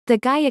The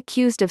guy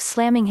accused of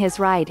slamming his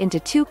ride into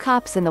two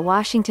cops in the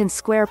Washington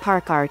Square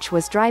Park Arch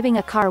was driving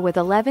a car with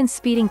 11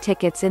 speeding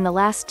tickets in the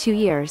last 2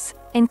 years,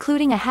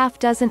 including a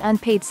half-dozen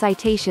unpaid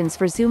citations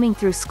for zooming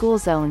through school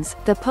zones,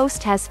 the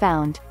Post has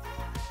found.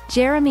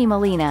 Jeremy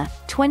Molina,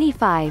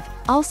 25,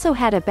 also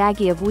had a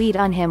baggie of weed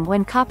on him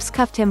when cops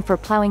cuffed him for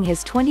plowing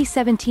his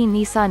 2017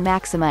 Nissan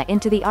Maxima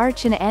into the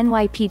arch in a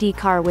NYPD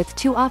car with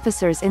 2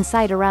 officers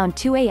inside around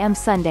 2 a.m.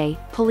 Sunday,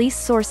 police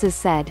sources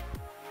said.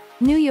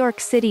 New York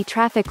City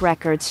traffic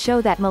records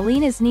show that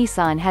Molina's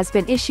Nissan has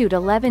been issued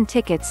 11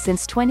 tickets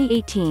since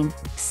 2018,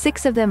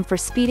 6 of them for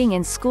speeding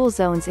in school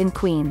zones in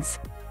Queens.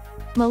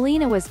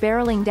 Molina was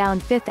barreling down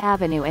Fifth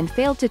Avenue and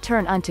failed to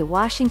turn onto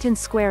Washington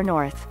Square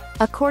North,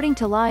 according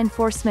to law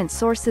enforcement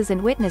sources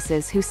and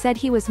witnesses who said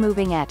he was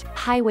moving at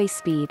highway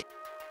speed.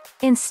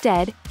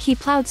 Instead, he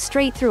plowed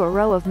straight through a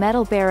row of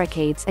metal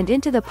barricades and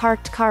into the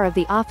parked car of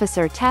the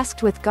officer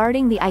tasked with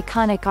guarding the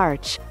iconic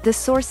arch, the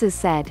sources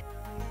said.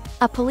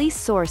 A police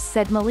source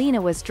said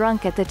Molina was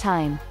drunk at the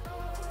time.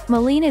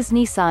 Molina's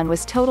Nissan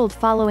was totaled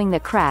following the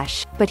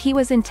crash, but he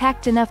was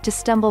intact enough to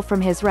stumble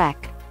from his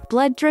wreck,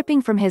 blood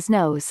dripping from his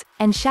nose,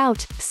 and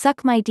shout,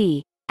 "Suck my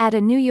D," at a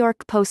New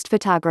York Post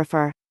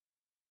photographer.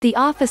 The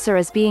officer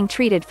is being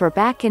treated for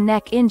back and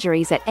neck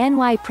injuries at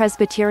NY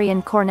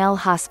Presbyterian Cornell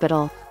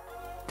Hospital.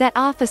 That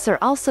officer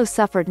also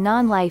suffered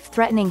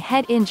non-life-threatening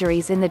head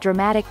injuries in the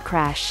dramatic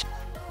crash.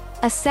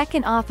 A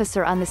second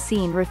officer on the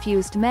scene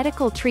refused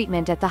medical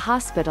treatment at the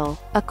hospital,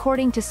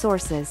 according to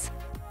sources.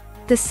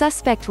 The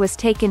suspect was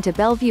taken to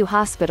Bellevue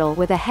Hospital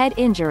with a head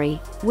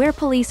injury, where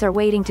police are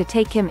waiting to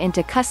take him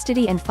into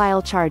custody and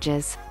file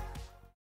charges.